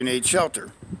need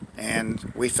shelter.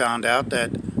 And we found out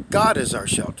that God is our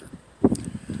shelter.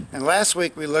 And last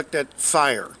week we looked at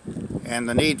fire and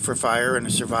the need for fire in a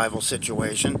survival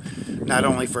situation, not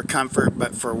only for comfort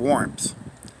but for warmth.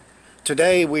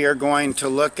 Today we are going to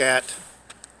look at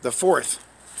the fourth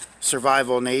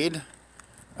survival need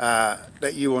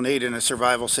that you will need in a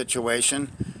survival situation,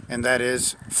 and that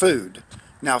is food.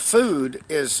 Now, food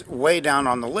is way down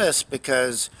on the list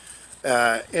because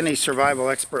any survival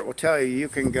expert will tell you you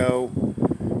can go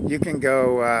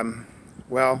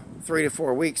 3 to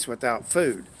 4 weeks without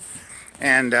food.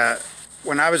 And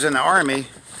when I was in the Army,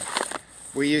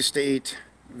 we used to eat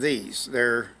these.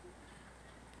 They're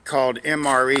called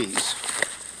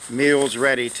MREs, meals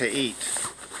ready to eat.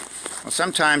 Well,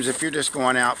 sometimes if you're just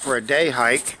going out for a day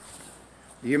hike,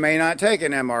 you may not take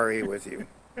an MRE with you.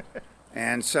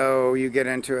 And so you get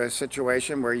into a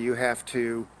situation where you have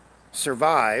to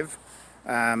survive.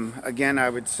 Again, I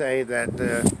would say that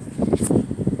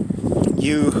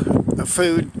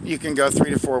food, you can go 3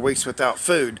 to 4 weeks without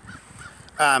food.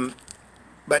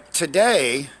 But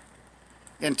today,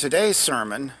 in today's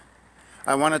sermon,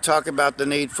 I want to talk about the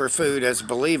need for food as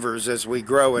believers as we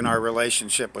grow in our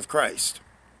relationship with Christ.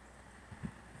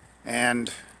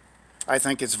 And I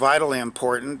think it's vitally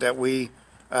important that we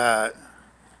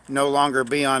no longer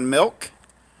be on milk,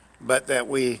 but that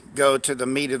we go to the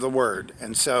meat of the Word.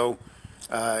 And so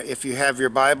if you have your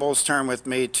Bibles, turn with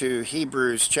me to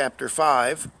Hebrews chapter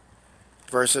 5,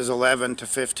 verses 11 to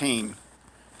 15.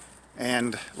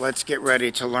 And let's get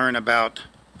ready to learn about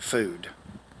food.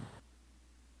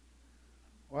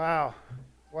 Wow,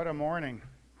 what a morning.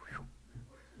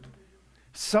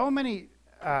 So many,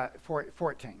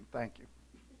 14, thank you.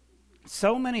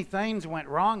 So many things went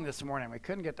wrong this morning. We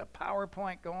couldn't get the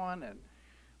PowerPoint going, and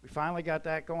we finally got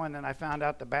that going. Then I found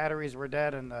out the batteries were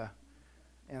dead in the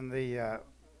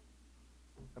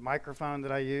microphone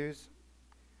that I use.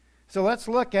 So let's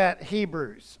look at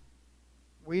Hebrews.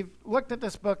 We've looked at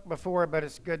this book before, but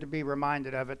it's good to be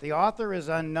reminded of it. The author is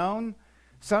unknown.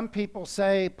 Some people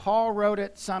say Paul wrote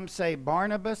it. Some say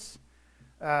Barnabas.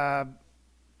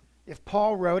 If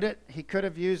Paul wrote it, he could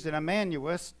have used an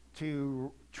amanuensis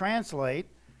to translate.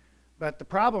 But the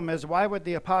problem is, why would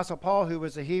the Apostle Paul, who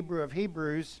was a Hebrew of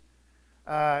Hebrews,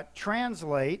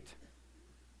 translate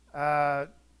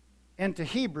into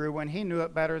Hebrew when he knew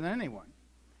it better than anyone?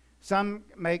 Some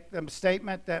make the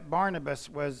statement that Barnabas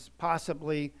was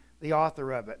possibly the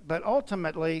author of it. But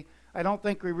ultimately, I don't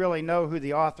think we really know who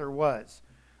the author was.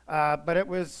 But it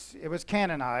was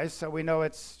canonized, so we know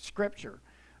it's Scripture.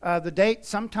 The date,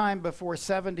 sometime before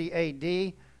 70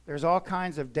 A.D., there's all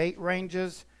kinds of date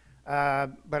ranges,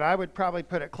 but I would probably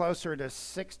put it closer to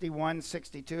 61,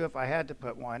 62 if I had to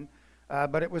put one.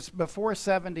 But it was before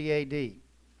 70 A.D.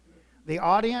 The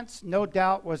audience, no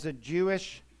doubt, was a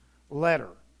Jewish letter.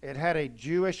 It had a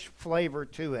Jewish flavor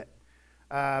to it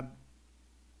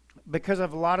because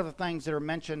of a lot of the things that are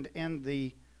mentioned in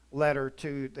the letter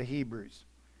to the Hebrews.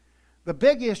 The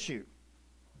big issue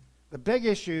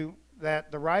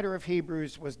that the writer of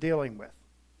Hebrews was dealing with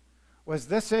was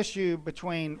this issue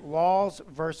between laws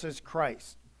versus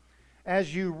Christ.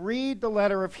 As you read the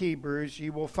letter of Hebrews,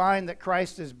 you will find that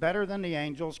Christ is better than the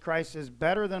angels, Christ is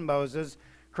better than Moses,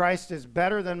 Christ is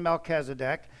better than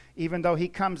Melchizedek, even though he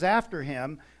comes after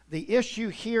him. The issue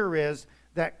here is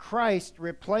that Christ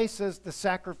replaces the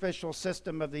sacrificial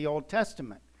system of the Old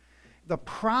Testament. The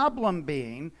problem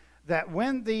being that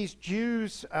when these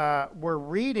Jews were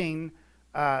reading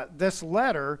this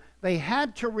letter, they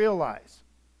had to realize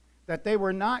that they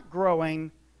were not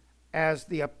growing as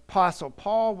the Apostle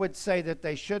Paul would say that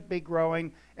they should be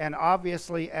growing, and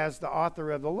obviously as the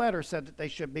author of the letter said that they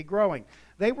should be growing.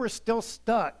 They were still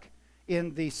stuck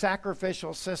in the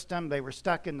sacrificial system. They were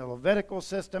stuck in the Levitical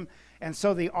system. And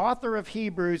so the author of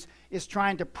Hebrews is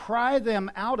trying to pry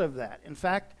them out of that. In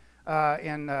fact,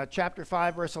 in chapter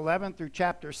 5, verse 11 through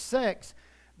chapter 6,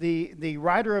 the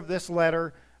writer of this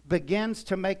letter begins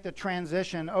to make the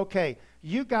transition. Okay,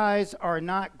 you guys are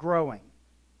not growing.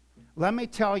 Let me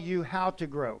tell you how to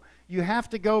grow. You have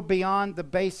to go beyond the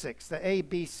basics, the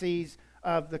ABCs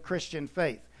of the Christian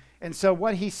faith. And so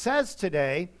what he says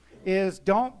today is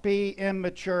don't be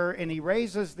immature, and he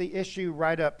raises the issue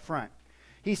right up front.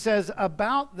 He says,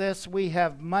 about this we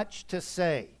have much to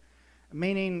say,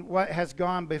 meaning what has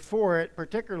gone before it,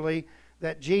 particularly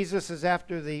that Jesus is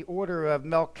after the order of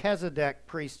Melchizedek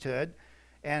priesthood.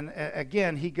 And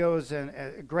again, he goes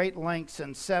in great lengths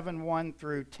in 7:1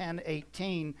 through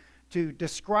 10:18 to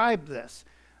describe this.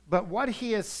 But what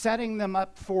he is setting them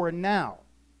up for now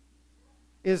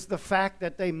is the fact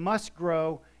that they must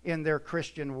grow in their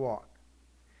Christian walk.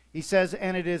 He says,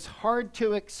 and it is hard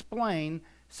to explain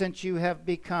since you have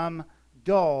become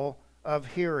dull of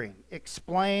hearing.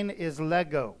 Explain is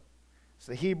lego. It's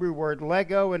the Hebrew word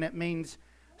lego, and it means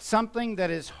something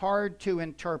that is hard to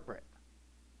interpret.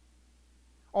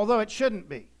 Although it shouldn't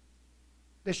be.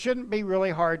 This shouldn't be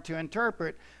really hard to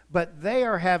interpret, but they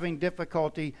are having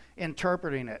difficulty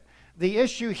interpreting it. The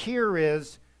issue here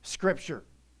is Scripture.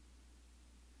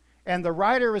 And the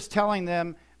writer is telling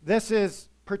them this is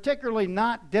particularly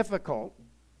not difficult,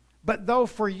 but though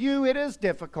for you it is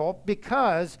difficult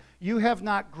because you have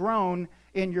not grown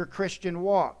in your Christian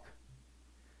walk.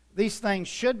 These things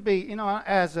should be,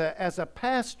 as a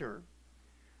pastor,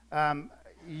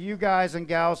 you guys and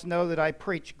gals know that I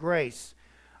preach grace.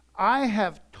 I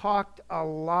have talked a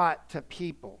lot to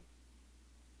people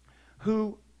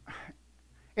who,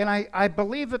 and I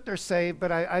believe that they're saved,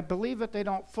 but I believe that they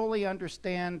don't fully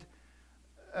understand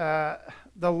the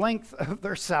length of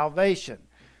their salvation.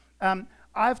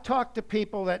 I've talked to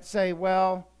people that say,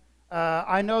 well,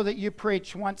 I know that you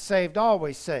preach once saved,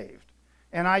 always saved.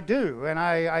 And I do, and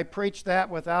I preach that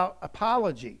without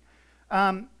apology.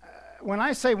 When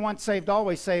I say once saved,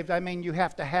 always saved, I mean you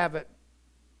have to have it.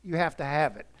 You have to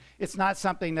have it. It's not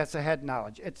something that's a head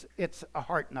knowledge. It's a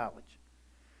heart knowledge.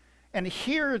 And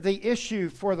here the issue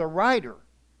for the writer,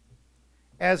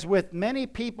 as with many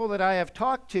people that I have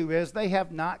talked to, is they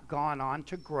have not gone on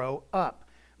to grow up.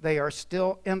 They are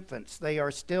still infants. They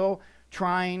are still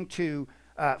trying to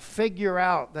figure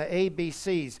out the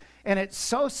ABCs. And it's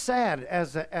so sad,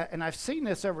 and I've seen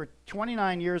this over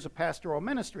 29 years of pastoral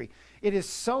ministry. It is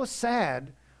so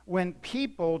sad when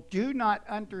people do not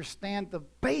understand the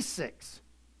basics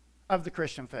of the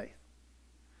Christian faith.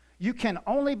 You can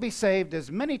only be saved as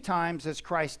many times as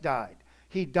Christ died.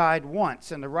 He died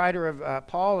once. And the writer of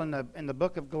Paul in the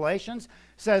book of Galatians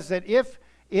says that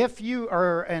if you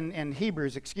are, in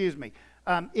Hebrews,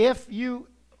 if you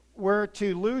were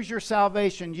to lose your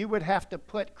salvation, you would have to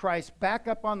put Christ back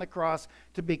up on the cross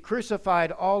to be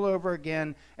crucified all over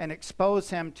again and expose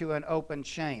him to an open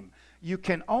shame. You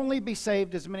can only be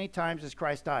saved as many times as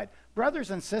Christ died.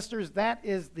 Brothers and sisters, that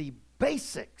is the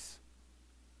basics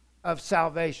of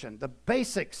salvation, the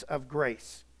basics of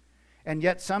grace. And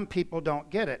yet some people don't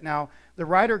get it. Now, the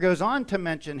writer goes on to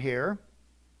mention here,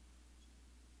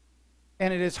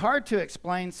 and it is hard to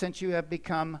explain since you have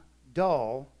become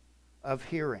dull of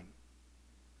hearing.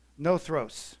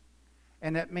 Nothros.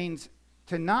 And that means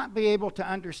to not be able to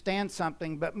understand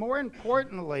something, but more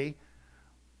importantly,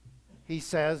 he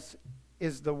says,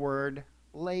 is the word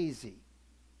lazy.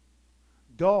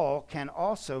 Dull can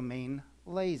also mean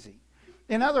lazy.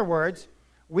 In other words,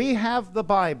 we have the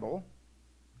Bible,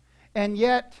 and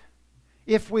yet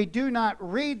if we do not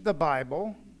read the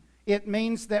Bible, it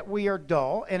means that we are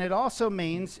dull, and it also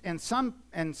means in some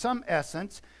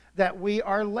essence that we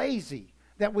are lazy,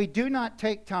 that we do not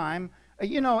take time.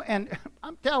 And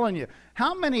I'm telling you,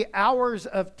 how many hours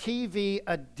of TV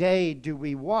a day do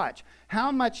we watch?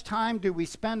 How much time do we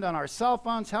spend on our cell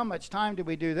phones? How much time do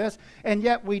we do this? And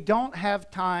yet we don't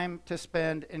have time to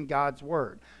spend in God's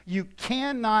Word. You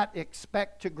cannot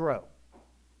expect to grow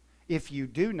if you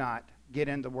do not get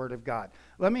in the Word of God.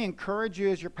 Let me encourage you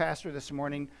as your pastor this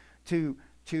morning to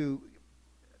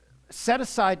set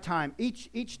aside time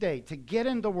each day to get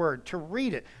in the Word, to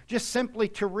read it, just simply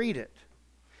to read it.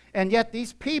 And yet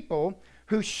these people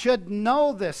who should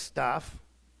know this stuff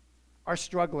are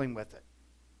struggling with it.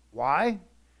 Why?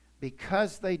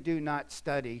 Because they do not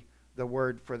study the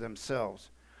Word for themselves.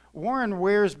 Warren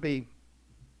Wiersbe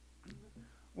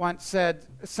once said,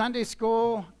 Sunday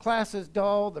school class is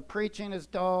dull, the preaching is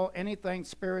dull, anything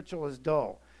spiritual is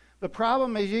dull. The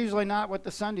problem is usually not with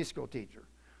the Sunday school teacher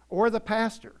or the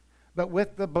pastor, but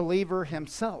with the believer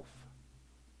himself.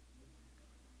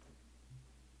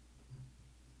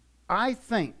 I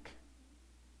think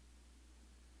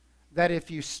that if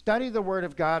you study the Word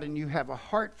of God and you have a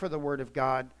heart for the Word of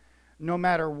God, no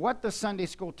matter what the Sunday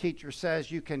school teacher says,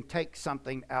 you can take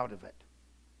something out of it.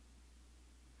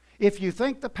 If you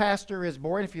think the pastor is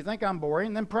boring, if you think I'm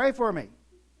boring, then pray for me.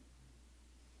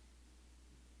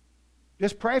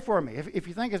 Just pray for me if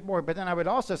you think it's boring. But then I would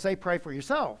also say pray for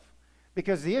yourself,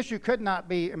 because the issue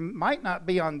might not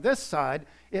be on this side,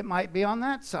 it might be on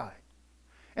that side.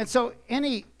 And so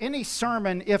any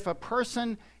sermon, if a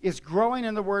person is growing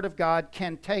in the Word of God,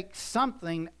 can take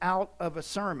something out of a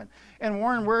sermon. And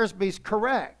Warren Wiersbe's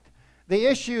correct. The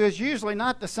issue is usually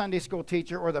not the Sunday school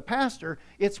teacher or the pastor,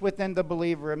 it's within the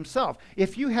believer himself.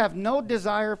 If you have no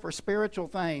desire for spiritual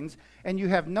things, and you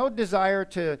have no desire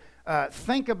to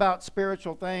think about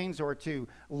spiritual things or to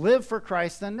live for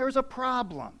Christ, then there's a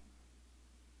problem.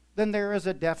 Then there is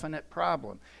a definite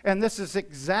problem. And this is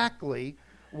exactly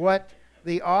what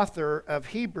the author of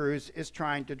Hebrews is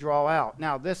trying to draw out.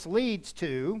 Now, this leads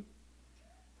to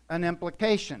an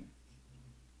implication.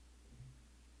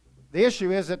 The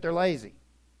issue is that they're lazy.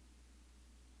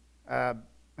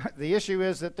 The issue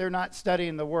is that they're not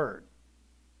studying the Word.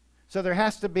 So there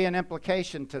has to be an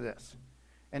implication to this.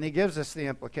 And he gives us the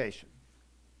implication.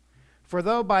 For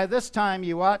though by this time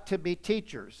you ought to be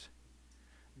teachers,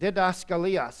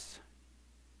 didaskalias,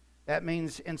 that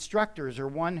means instructors, or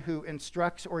one who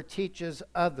instructs or teaches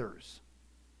others.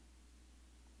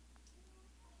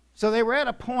 So they were at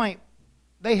a point,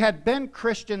 they had been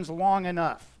Christians long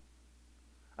enough.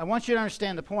 I want you to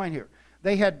understand the point here.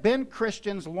 They had been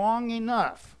Christians long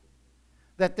enough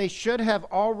that they should have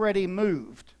already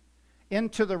moved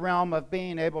into the realm of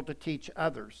being able to teach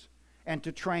others and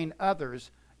to train others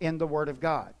in the Word of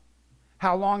God.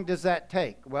 How long does that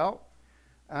take? Well,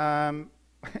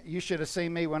 you should have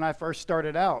seen me when I first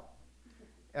started out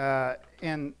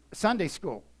in Sunday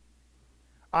school.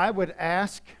 I would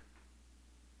ask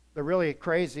the really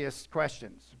craziest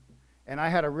questions. And I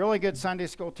had a really good Sunday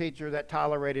school teacher that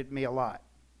tolerated me a lot.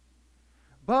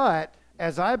 But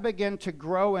as I began to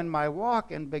grow in my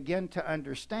walk and begin to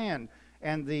understand,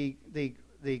 and the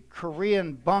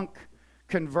Korean bunk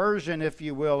conversion, if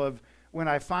you will, of when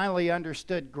I finally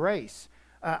understood grace,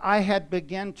 I had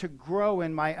begun to grow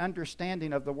in my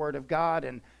understanding of the Word of God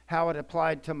and how it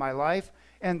applied to my life.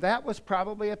 And that was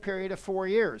probably a period of 4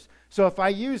 years. So if I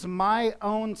use my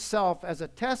own self as a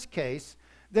test case,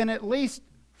 then at least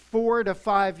 4 to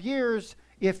 5 years,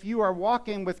 if you are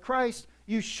walking with Christ,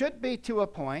 you should be to a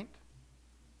point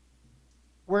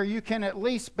where you can at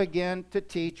least begin to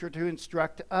teach or to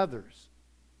instruct others.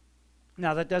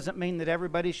 Now, that doesn't mean that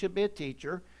everybody should be a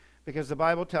teacher, because the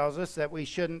Bible tells us that we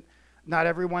shouldn't, not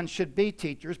everyone should be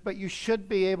teachers, but you should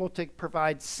be able to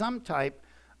provide some type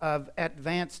of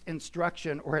advanced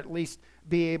instruction, or at least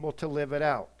be able to live it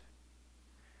out.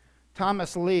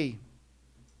 Thomas Lee: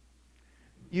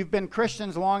 you've been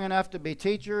Christians long enough to be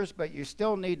teachers, but you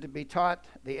still need to be taught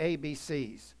the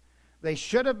ABCs. They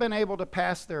should have been able to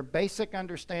pass their basic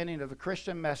understanding of the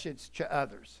Christian message to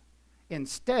others.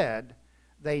 Instead,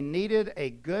 they needed a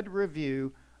good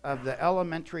review of the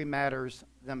elementary matters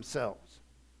themselves.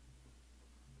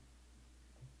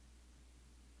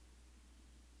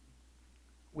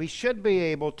 We should be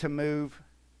able to move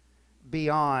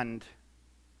beyond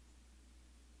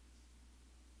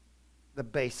the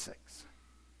basics.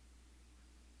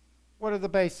 What are the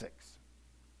basics?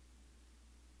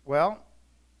 Well,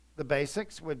 the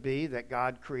basics would be that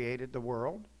God created the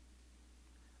world.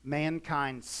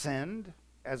 Mankind sinned.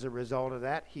 As a result of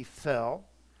that, he fell.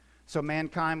 So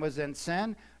mankind was in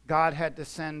sin. God had to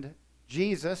send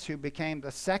Jesus, who became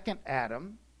the second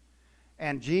Adam.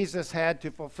 And Jesus had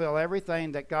to fulfill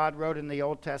everything that God wrote in the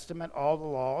Old Testament, all the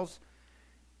laws.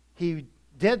 He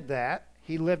did that.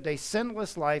 He lived a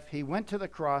sinless life. He went to the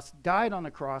cross, died on the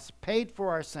cross, paid for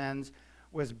our sins,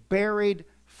 was buried,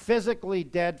 physically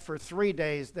dead for 3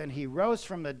 days. Then he rose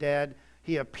from the dead.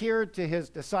 He appeared to his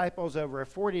disciples over a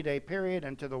 40-day period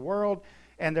and to the world.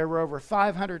 And there were over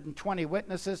 520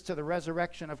 witnesses to the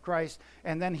resurrection of Christ.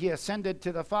 And then he ascended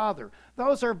to the Father.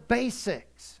 Those are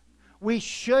basics. We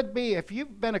should be, if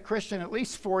you've been a Christian at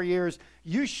least 4 years,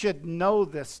 you should know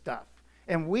this stuff.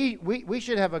 And we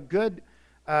should have a good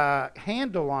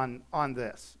handle on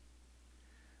this.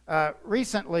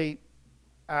 Recently,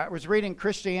 I was reading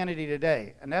Christianity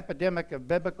Today, an epidemic of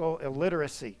biblical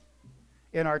illiteracy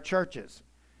in our churches.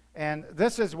 And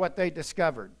this is what they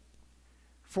discovered.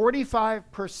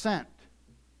 45%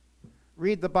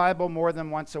 read the Bible more than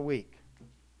once a week.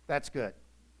 That's good.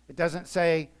 It doesn't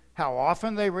say how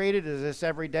often they read it. Is this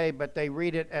every day? But they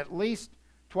read it at least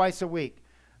twice a week.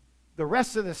 The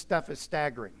rest of this stuff is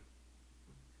staggering.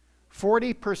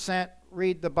 40%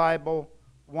 read the Bible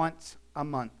once a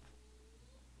month.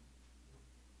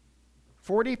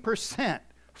 40%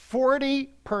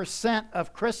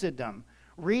 of Christendom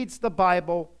reads the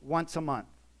Bible once a month.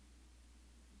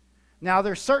 Now,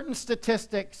 there's certain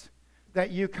statistics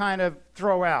that you kind of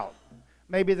throw out.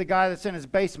 Maybe the guy that's in his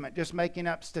basement just making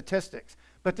up statistics.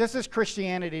 But this is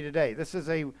Christianity Today. This is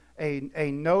a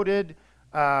noted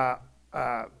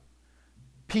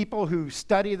people who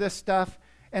study this stuff.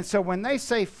 And so when they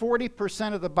say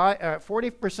 40%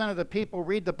 of the people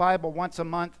read the Bible once a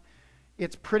month,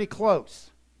 it's pretty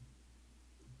close.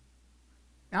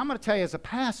 Now, I'm going to tell you, as a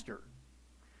pastor,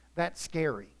 that's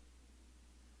scary.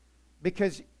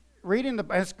 Because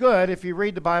it's good if you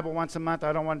read the Bible once a month.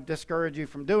 I don't want to discourage you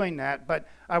from doing that, but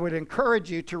I would encourage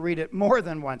you to read it more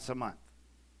than once a month.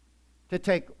 To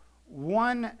take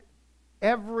one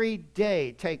every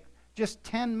day, take just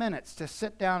 10 minutes to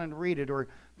sit down and read it, or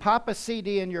Pop a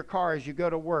CD in your car as you go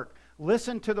to work.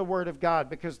 Listen to the Word of God,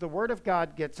 because the Word of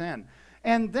God gets in.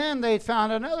 And then they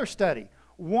found another study.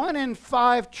 1 in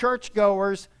 5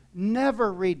 churchgoers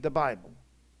never read the Bible.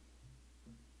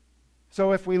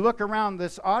 So if we look around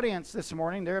this audience this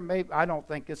morning, I don't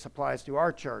think this applies to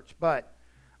our church, but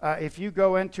if you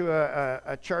go into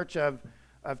a church of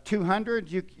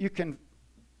 200, you can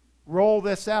roll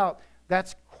this out.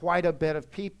 That's quite a bit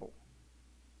of people.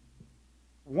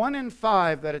 1 in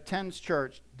 5 that attends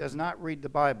church does not read the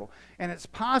Bible. And it's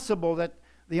possible that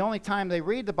the only time they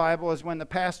read the Bible is when the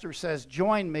pastor says,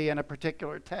 join me in a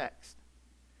particular text.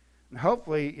 And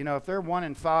hopefully, if they're 1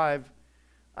 in 5,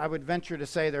 I would venture to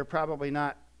say there are probably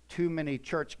not too many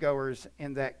churchgoers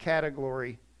in that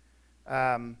category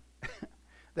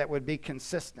that would be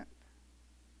consistent.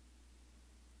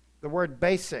 The word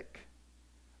basic,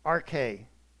 arche,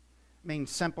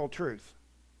 means simple truth.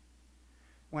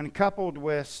 When coupled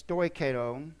with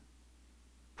stoicheon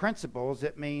principles,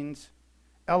 it means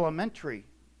elementary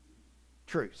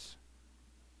truths.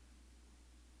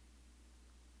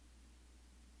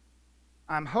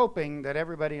 I'm hoping that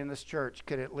everybody in this church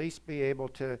could at least be able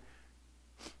to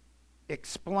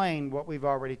explain what we've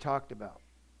already talked about.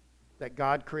 That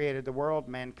God created the world,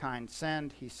 mankind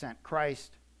sinned, He sent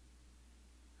Christ,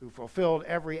 who fulfilled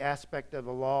every aspect of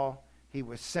the law. He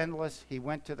was sinless, He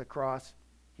went to the cross,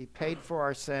 He paid for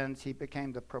our sins, He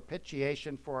became the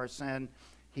propitiation for our sin,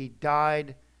 He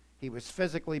died, He was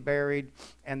physically buried,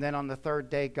 and then on the third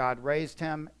day God raised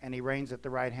Him, and He reigns at the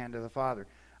right hand of the Father.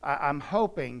 I'm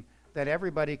hoping that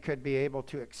everybody could be able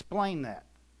to explain that.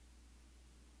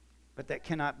 But that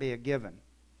cannot be a given.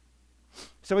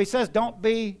 So he says, don't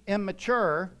be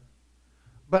immature,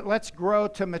 but let's grow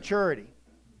to maturity.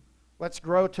 Let's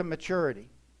grow to maturity.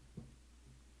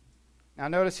 Now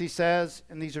notice he says,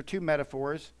 and these are two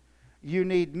metaphors, you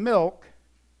need milk,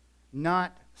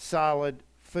 not solid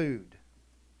food.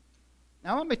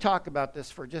 Now let me talk about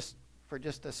this for just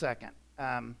a second.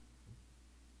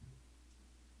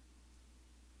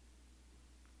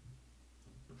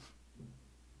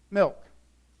 Milk.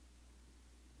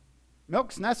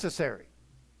 Milk's necessary.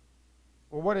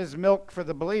 Well, what is milk for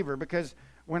the believer? Because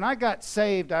when I got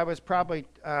saved, I was probably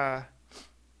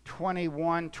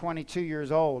 21, 22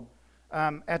 years old.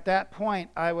 At that point,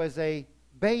 I was a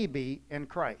baby in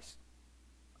Christ.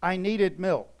 I needed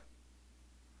milk.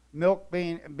 Milk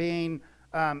being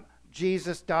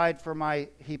Jesus died for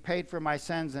He paid for my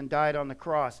sins and died on the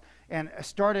cross. And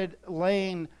started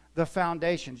laying the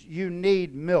foundations. You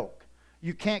need milk.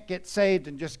 You can't get saved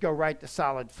and just go right to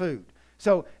solid food.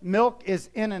 So milk is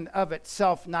in and of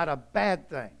itself not a bad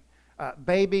thing.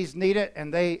 Babies need it,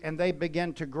 and they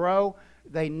begin to grow.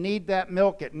 They need that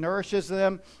milk. It nourishes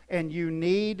them, and you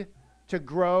need to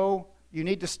grow. You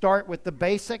need to start with the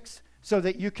basics so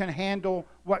that you can handle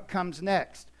what comes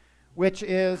next, which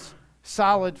is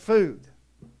solid food.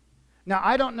 Now,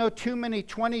 I don't know too many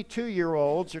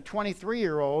 22-year-olds or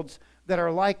 23-year-olds that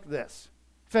are like this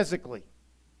physically.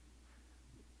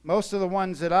 Most of the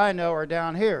ones that I know are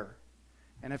down here.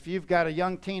 And if you've got a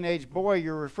young teenage boy,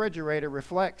 your refrigerator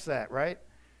reflects that, right?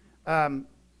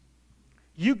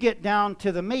 You get down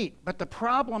to the meat. But the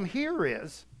problem here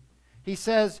is, he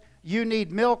says, you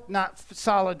need milk, not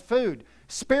solid food.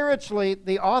 Spiritually,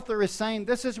 the author is saying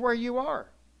this is where you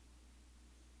are.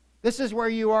 This is where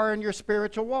you are in your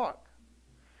spiritual walk.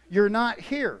 You're not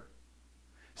here.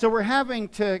 So we're having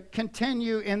to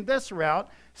continue in this route.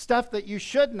 Stuff that you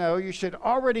should know, you should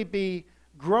already be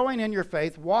growing in your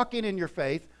faith, walking in your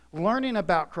faith, learning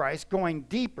about Christ, going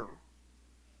deeper.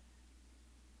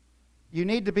 You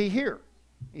need to be here,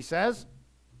 he says.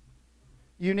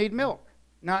 You need milk,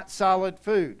 not solid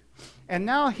food. And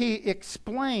now he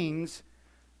explains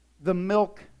the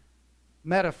milk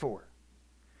metaphor.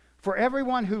 For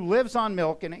everyone who lives on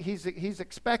milk, and he's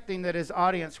expecting that his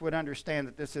audience would understand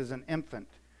that this is an infant.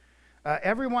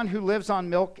 Everyone who lives on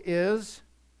milk is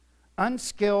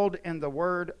unskilled in the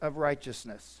word of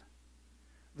righteousness.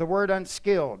 The word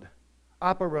unskilled,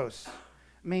 aporos,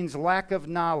 means lack of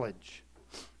knowledge.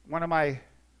 One of my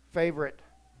favorite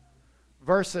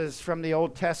verses from the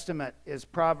Old Testament is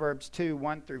Proverbs 2,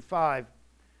 1 through 5.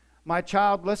 My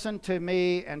child, listen to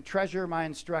me and treasure my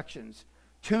instructions.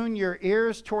 Tune your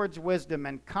ears towards wisdom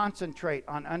and concentrate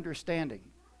on understanding.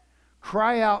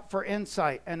 Cry out for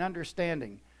insight and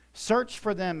understanding. Search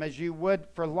for them as you would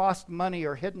for lost money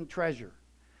or hidden treasure.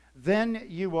 Then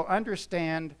you will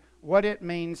understand what it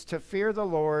means to fear the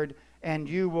Lord, and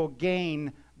you will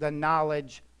gain the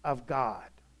knowledge of God.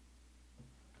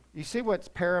 You see what's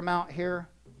paramount here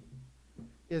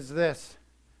is this.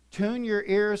 Tune your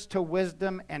ears to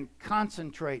wisdom and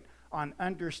concentrate on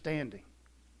understanding.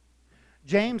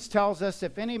 James tells us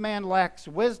if any man lacks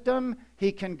wisdom,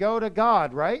 he can go to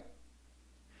God, right?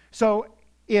 So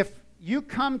if you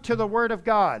come to the Word of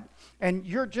God and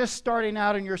you're just starting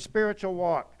out in your spiritual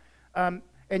walk,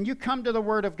 and you come to the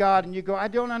Word of God and you go, I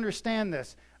don't understand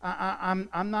this.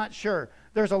 I'm not sure.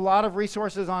 There's a lot of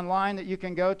resources online that you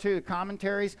can go to,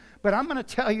 commentaries, but I'm going to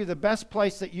tell you the best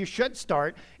place that you should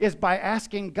start is by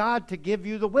asking God to give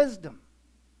you the wisdom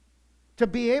to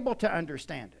be able to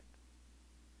understand it.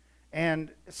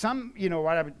 And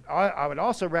what I would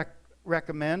also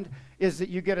recommend is that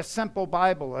you get a simple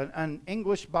Bible, an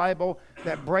English Bible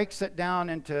that breaks it down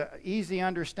into easy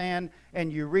understand,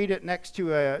 and you read it next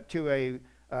to a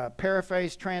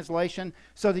paraphrase translation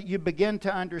so that you begin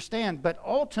to understand. But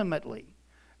ultimately,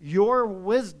 your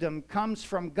wisdom comes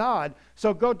from God.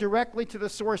 So go directly to the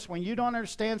source. When you don't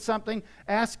understand something,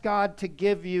 ask God to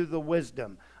give you the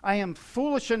wisdom. I am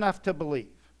foolish enough to believe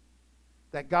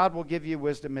that God will give you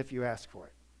wisdom if you ask for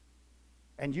it.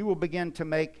 And you will begin to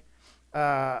make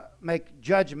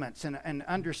judgments and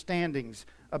understandings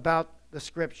about the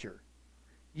Scripture.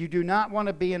 You do not want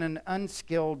to be in an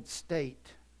unskilled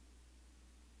state.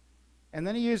 And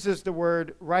then he uses the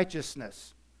word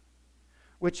righteousness,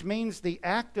 which means the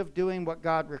act of doing what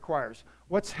God requires.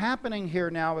 What's happening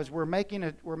here now is we're making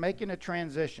a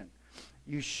transition.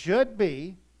 You should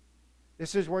be,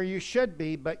 this is where you should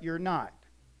be, but you're not.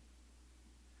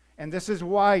 And this is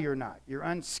why you're not. You're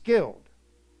unskilled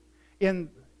in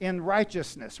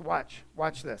righteousness. Watch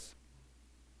this.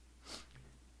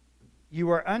 You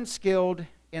are unskilled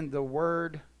in the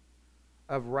word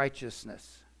of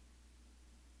righteousness.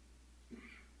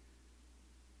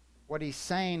 What he's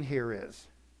saying here is,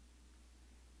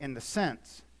 in the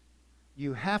sense,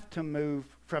 you have to move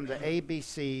from the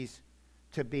ABCs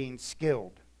to being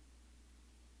skilled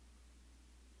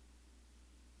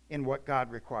in what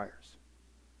God requires.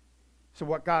 So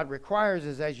what God requires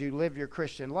is, as you live your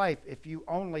Christian life, if you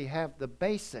only have the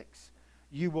basics,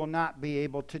 you will not be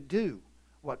able to do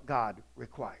what God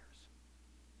requires.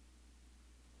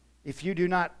 If you do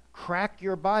not crack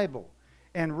your Bible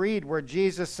and read where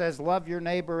Jesus says, love your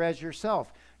neighbor as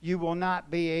yourself, you will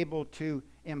not be able to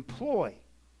employ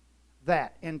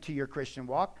that into your Christian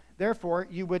walk. Therefore,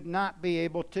 you would not be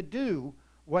able to do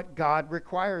what God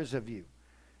requires of you.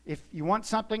 If you want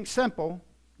something simple,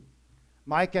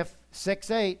 Micah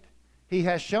 6:8, he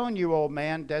has shown you, old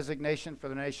man, designation for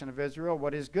the nation of Israel,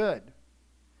 what is good.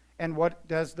 And what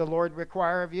does the Lord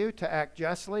require of you? To act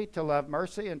justly, to love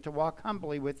mercy, and to walk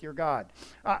humbly with your God.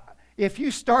 If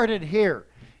you started here,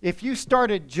 if you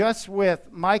started just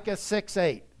with Micah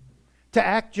 6:8, to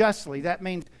act justly, that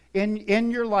means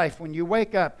in your life, when you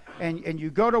wake up and you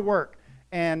go to work,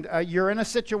 and you're in a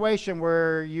situation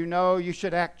where you know you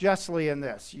should act justly in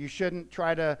this. You shouldn't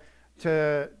try to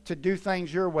do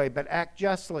things your way, but act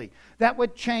justly. That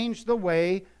would change the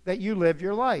way that you live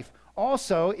your life.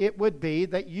 Also, it would be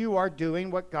that you are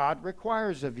doing what God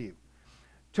requires of you.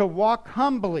 To walk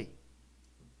humbly.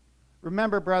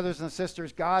 Remember, brothers and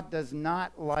sisters, God does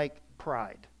not like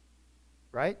pride,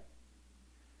 right?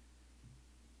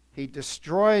 He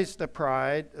destroys the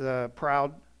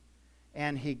proud,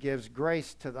 and he gives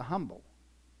grace to the humble.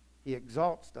 He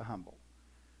exalts the humble.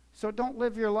 So don't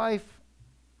live your life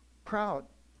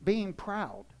being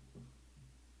proud.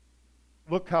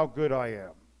 Look how good I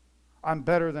am. I'm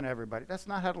better than everybody. That's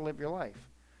not how to live your life.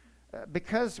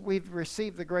 Because we've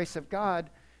received the grace of God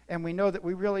and we know that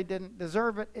we really didn't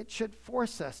deserve it, it should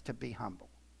force us to be humble.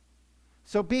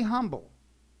 So be humble.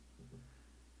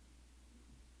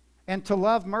 And to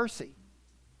love mercy.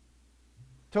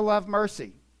 To love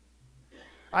mercy.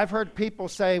 I've heard people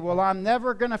say, well, I'm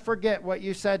never going to forget what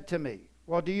you said to me.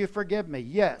 Well, do you forgive me?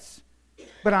 Yes.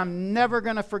 But I'm never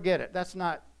going to forget it. That's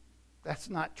not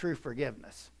true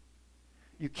forgiveness.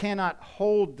 You cannot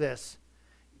hold this.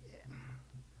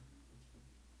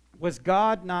 Was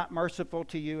God not merciful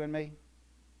to you and me?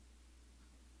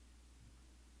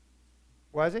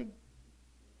 Was he?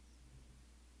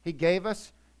 He gave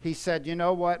us. He said, you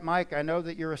know what, Mike, I know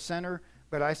that you're a sinner,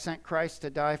 but I sent Christ to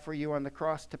die for you on the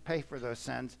cross to pay for those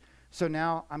sins. So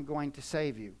now I'm going to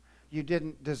save you. You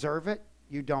didn't deserve it.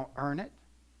 You don't earn it.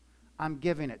 I'm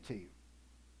giving it to you.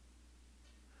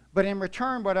 But in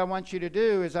return, what I want you to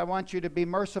do is I want you to be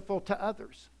merciful to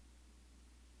others.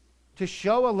 To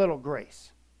show a little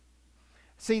grace.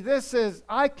 See, this is,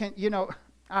 I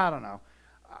don't know.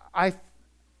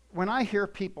 When I hear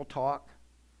people talk,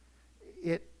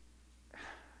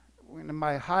 in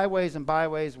my highways and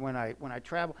byways, when I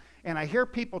travel, and I hear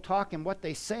people talk and what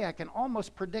they say, I can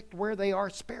almost predict where they are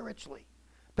spiritually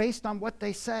based on what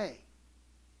they say.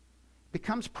 It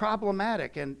becomes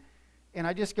problematic, and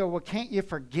I just go, well, can't you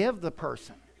forgive the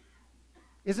person?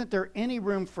 Isn't there any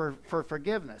room for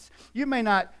forgiveness? You may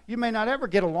not ever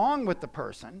get along with the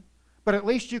person, but at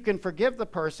least you can forgive the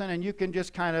person, and you can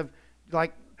just kind of,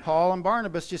 like Paul and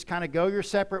Barnabas, just kind of go your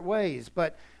separate ways.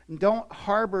 But don't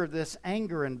harbor this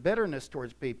anger and bitterness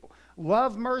towards people.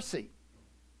 Love mercy.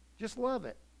 Just love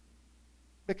it,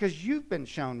 because you've been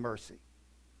shown mercy.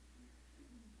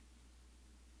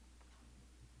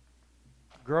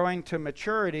 Growing to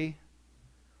maturity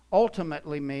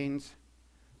ultimately means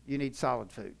you need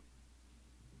solid food.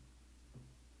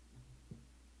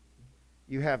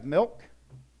 You have milk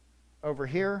over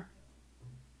here,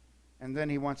 and then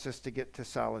he wants us to get to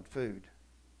solid food.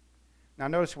 Now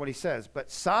notice what he says, but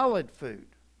solid food.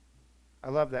 I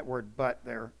love that word but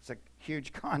there. It's a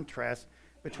huge contrast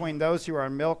between those who are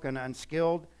on milk and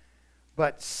unskilled.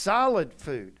 But solid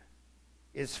food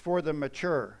is for the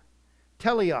mature.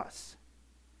 Teleos.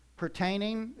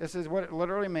 Pertaining, this is what it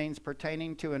literally means,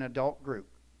 pertaining to an adult group.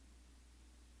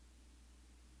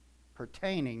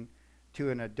 Pertaining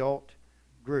to an adult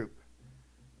group.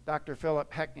 Dr.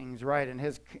 Philip Hecking's right in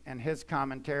his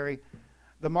commentary.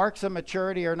 The marks of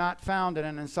maturity are not found in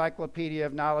an encyclopedia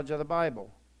of knowledge of the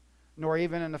Bible, nor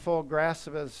even in the full grasp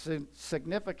of the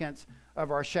significance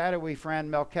of our shadowy friend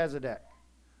Melchizedek,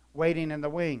 waiting in the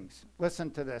wings.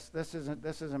 Listen to this. This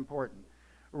is important.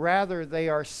 Rather, they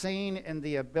are seen in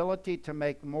the ability to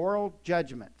make moral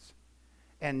judgments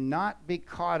and not be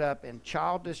caught up in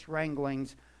childish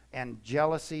wranglings and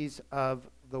jealousies of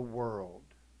the world.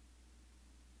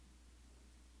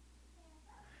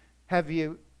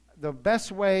 The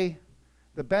best way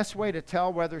to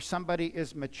tell whether somebody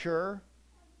is mature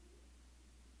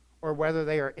or whether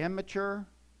they are immature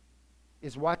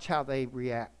is watch how they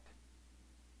react.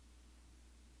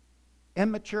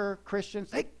 Immature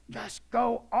Christians, they just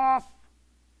go off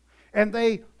and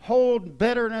they hold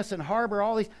bitterness and harbor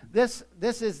all these. This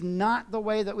is not the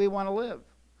way that we want to live.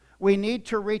 We need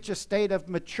to reach a state of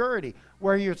maturity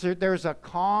where there's a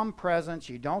calm presence.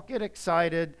 You don't get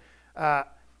excited.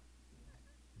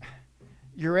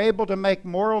 You're able to make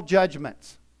moral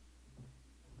judgments.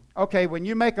 Okay, when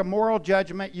you make a moral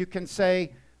judgment, you can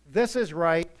say, this is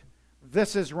right,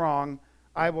 this is wrong,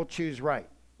 I will choose right,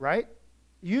 right?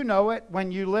 You know it.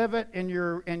 When you live it in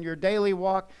your daily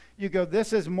walk, you go,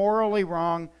 this is morally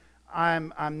wrong,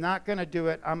 I'm not going to do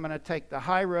it, I'm going to take the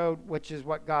high road, which is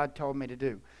what God told me to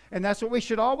do. And that's what we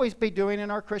should always be doing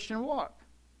in our Christian walk,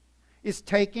 is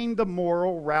taking the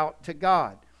moral route to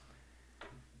God.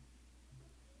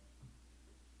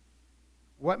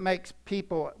 What makes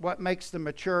the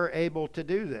mature able to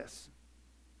do this?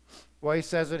 Well, he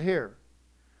says it here.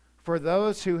 For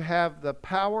those who have the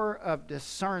power of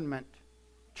discernment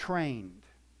trained.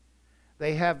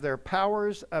 They have their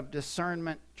powers of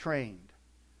discernment trained.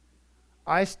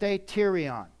 I stay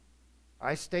Tyrion.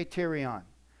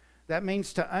 That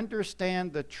means to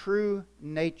understand the true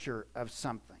nature of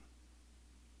something.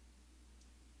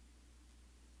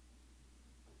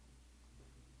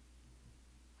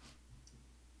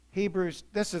 Hebrews,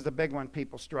 this is the big one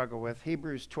people struggle with.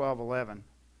 Hebrews 12:11.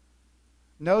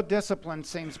 No discipline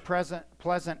seems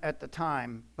pleasant at the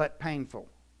time, but painful.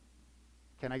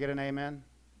 Can I get an amen?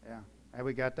 Yeah,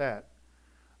 we got that.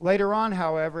 Later on,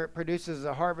 however, it produces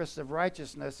a harvest of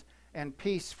righteousness and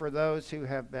peace for those who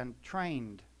have been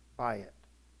trained by it.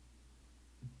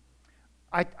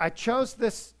 I chose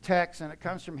this text, and it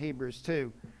comes from Hebrews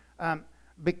 2,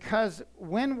 because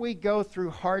when we go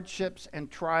through hardships and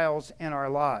trials in our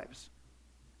lives,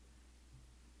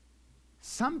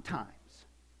 sometimes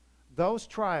those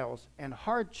trials and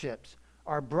hardships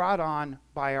are brought on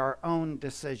by our own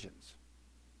decisions.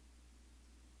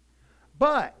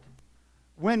 But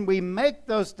when we make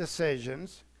those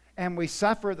decisions and we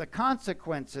suffer the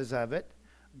consequences of it,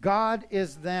 God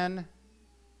is then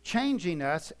changing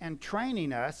us and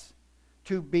training us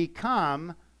to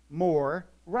become more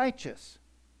righteous.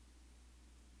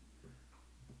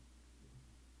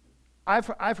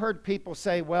 I've heard people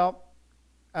say, well,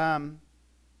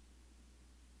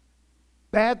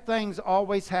 bad things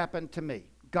always happen to me.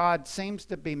 God seems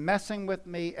to be messing with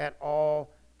me in all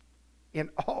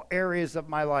areas of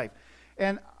my life.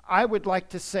 And I would like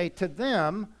to say to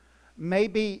them,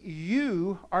 maybe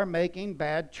you are making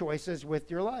bad choices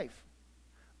with your life.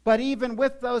 But even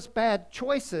with those bad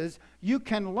choices, you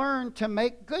can learn to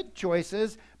make good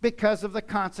choices because of the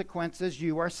consequences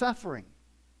you are suffering.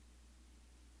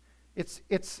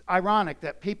 It's ironic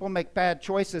that people make bad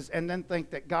choices and then think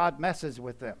that God messes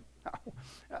with them.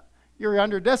 You're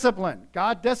under discipline.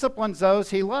 God disciplines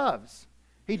those He loves.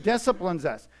 He disciplines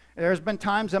us. There's been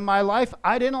times in my life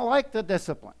I didn't like the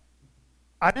discipline.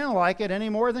 I didn't like it any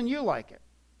more than you like it.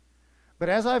 But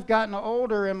as I've gotten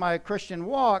older in my Christian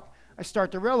walk, I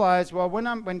start to realize, well,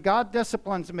 when God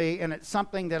disciplines me and it's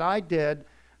something that I did,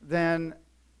 then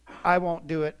I won't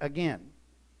do it again.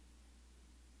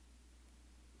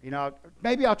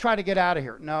 Maybe I'll try to get out of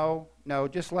here. No,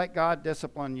 just let God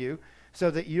discipline you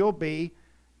so that you'll be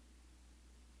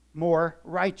more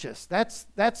righteous. That's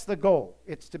the goal.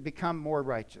 It's to become more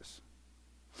righteous.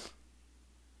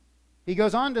 He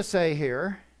goes on to say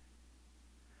here,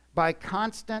 by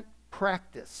constant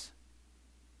practice.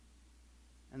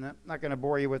 And I'm not going to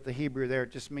bore you with the Hebrew there.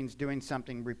 It just means doing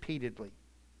something repeatedly.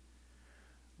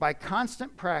 By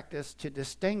constant practice to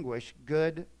distinguish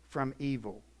good from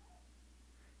evil.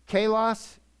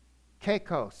 Kalos,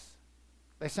 kakos.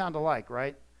 They sound alike,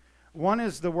 right? One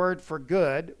is the word for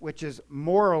good, which is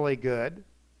morally good,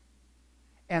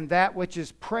 and that which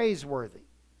is praiseworthy.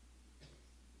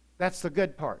 That's the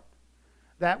good part.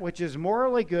 That which is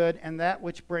morally good and that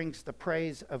which brings the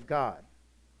praise of God.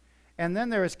 And then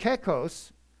there is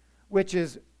kakos, which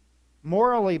is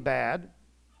morally bad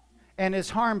and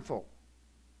is harmful.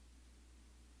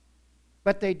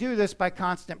 But they do this by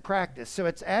constant practice. So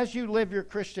it's as you live your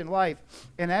Christian life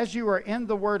and as you are in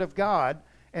the Word of God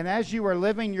and as you are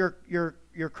living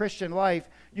your Christian life,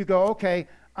 you go, okay,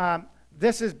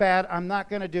 this is bad. I'm not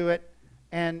going to do it.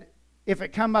 And if it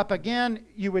come up again,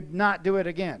 you would not do it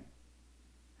again.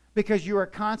 Because you are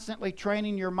constantly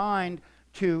training your mind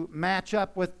to match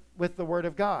up with the Word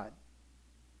of God.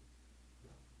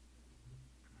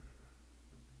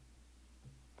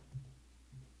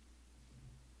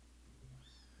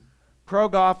 Pro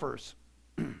golfers,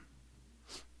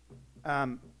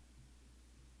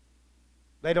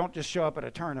 they don't just show up at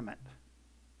a tournament.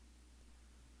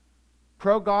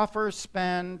 Pro golfers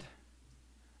spend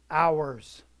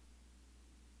hours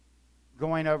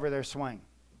going over their swing.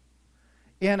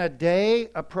 In a day,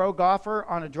 a pro golfer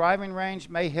on a driving range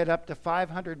may hit up to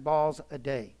 500 balls a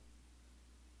day.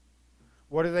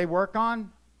 What do they work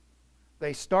on?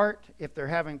 They start, if they're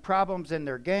having problems in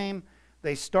their game,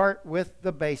 they start with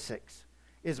the basics.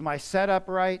 Is my setup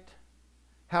right?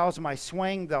 How's my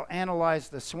swing? They'll analyze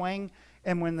the swing.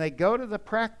 And when they go to the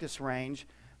practice range,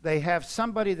 they have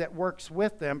somebody that works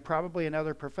with them, probably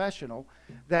another professional,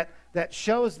 that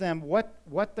shows them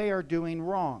what they are doing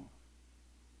wrong.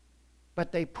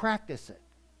 But they practice it.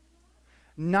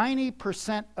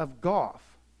 90% of golf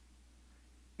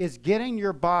is getting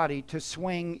your body to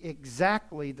swing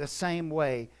exactly the same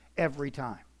way every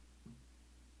time.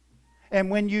 And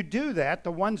when you do that,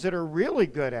 the ones that are really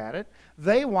good at it,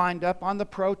 they wind up on the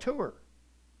pro tour.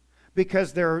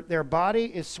 Because their body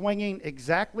is swinging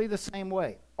exactly the same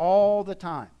way all the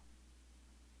time.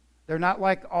 They're not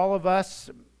like all of us,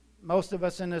 most of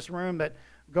us in this room, that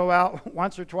go out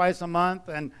once or twice a month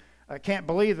and I can't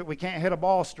believe that we can't hit a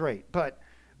ball straight. But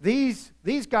these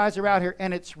guys are out here,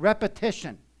 and it's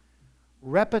repetition.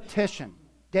 Repetition,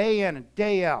 day in and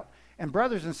day out. And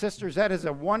brothers and sisters, that is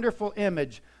a wonderful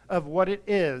image of what it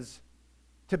is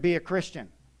to be a Christian.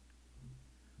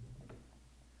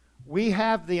 We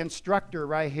have the instructor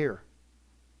right here.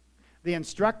 The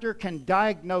instructor can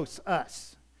diagnose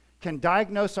us, can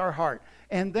diagnose our heart.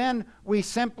 And then we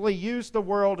simply use the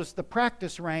world as the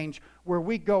practice range where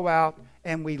we go out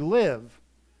and we live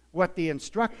what the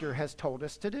instructor has told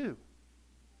us to do.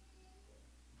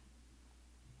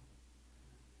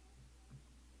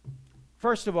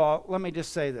 First of all, let me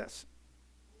just say this.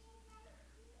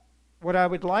 What I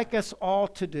would like us all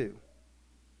to do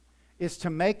is to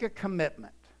make a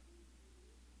commitment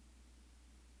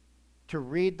to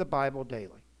read the Bible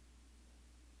daily.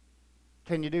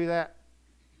 Can you do that?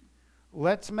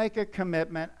 Let's make a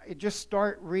commitment. Just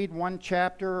start, read one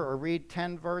chapter or read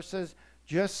 10 verses.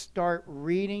 Just start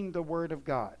reading the Word of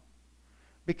God.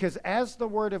 Because as the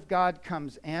Word of God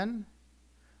comes in,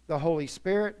 the Holy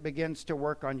Spirit begins to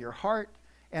work on your heart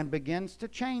and begins to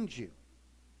change you.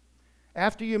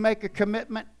 After you make a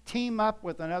commitment, team up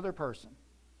with another person.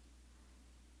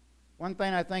 One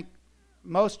thing I think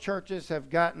most churches have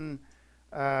gotten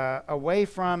away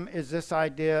from is this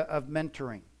idea of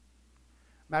mentoring.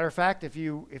 Matter of fact, if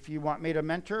you want me to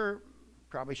mentor,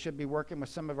 probably should be working with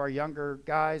some of our younger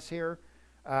guys here.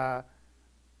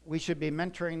 We should be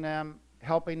mentoring them,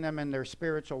 helping them in their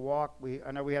spiritual walk.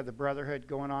 I know we have the Brotherhood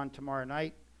going on tomorrow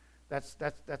night. That's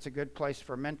a good place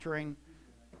for mentoring.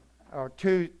 Or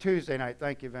Tuesday night.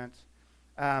 Thank you, Vince.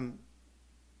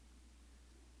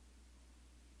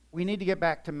 We need to get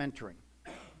back to mentoring.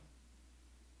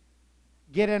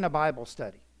 Get in a Bible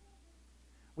study.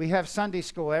 We have Sunday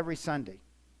school every Sunday.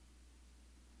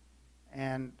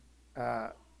 And,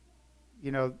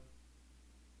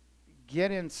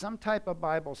 get in some type of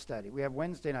Bible study. We have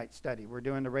Wednesday night study. We're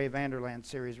doing the Ray Vanderland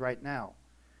series right now.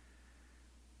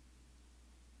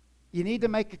 You need to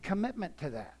make a commitment to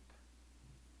that.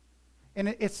 And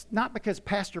it's not because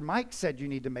Pastor Mike said you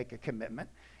need to make a commitment.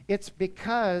 It's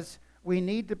because we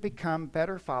need to become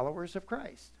better followers of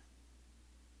Christ.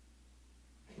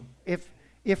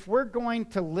 If we're going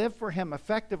to live for him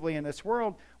effectively in this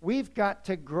world, we've got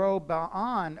to grow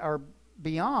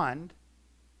beyond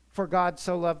for God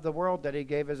so loved the world that he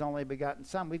gave his only begotten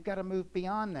Son. We've got to move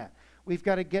beyond that. We've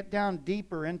got to get down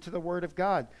deeper into the Word of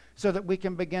God so that we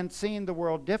can begin seeing the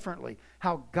world differently,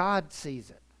 how God sees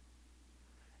it.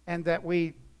 And that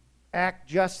we act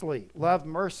justly, love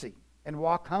mercy, and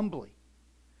walk humbly.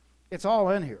 It's all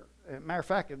in here. As a matter of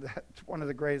fact, that's one of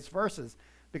the greatest verses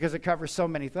because it covers so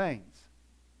many things.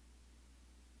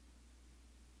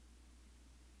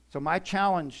 So my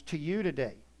challenge to you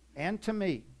today and to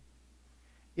me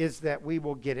is that we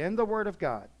will get in the Word of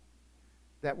God,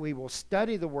 that we will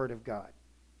study the Word of God.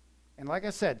 And like I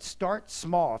said, start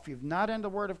small. If you've not in the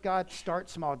Word of God, start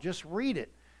small. Just read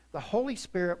it. The Holy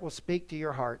Spirit will speak to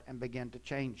your heart and begin to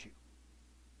change you.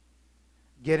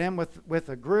 Get in with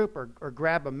a group or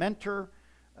grab a mentor.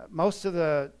 Most of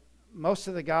the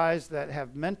guys that have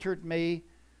mentored me,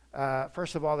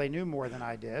 first of all, they knew more than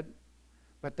I did,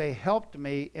 but they helped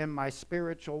me in my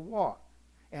spiritual walk,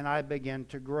 and I began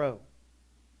to grow.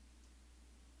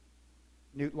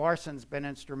 Newt Larson's been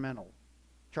instrumental.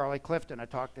 Charlie Clifton, I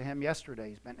talked to him yesterday.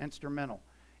 He's been instrumental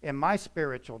in my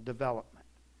spiritual development.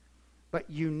 But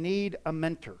you need a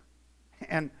mentor.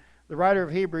 And the writer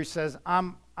of Hebrews says,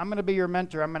 I'm going to be your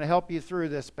mentor. I'm going to help you through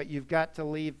this, but you've got to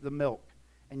leave the milk,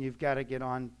 and you've got to get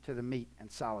on to the meat and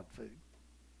solid food.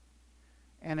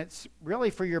 And it's really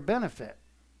for your benefit.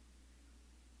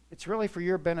 It's really for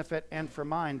your benefit and for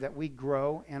mine that we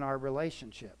grow in our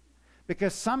relationship.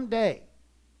 Because someday,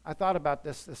 I thought about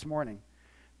this morning,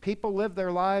 people live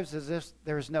their lives as if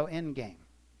there's no end game.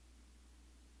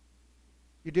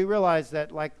 You do realize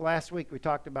that, like last week we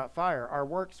talked about fire, our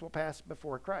works will pass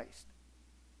before Christ.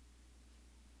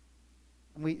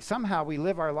 And somehow we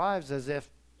live our lives as if,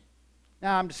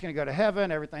 now I'm just going to go to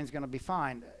heaven, everything's going to be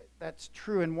fine. That's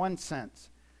true in one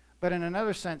sense. But in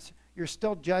another sense, you're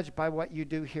still judged by what you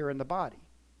do here in the body.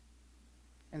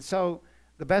 And so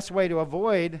the best way to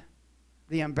avoid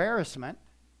the embarrassment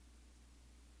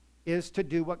is to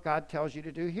do what God tells you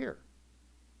to do here,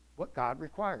 what God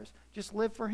requires. Just live for him.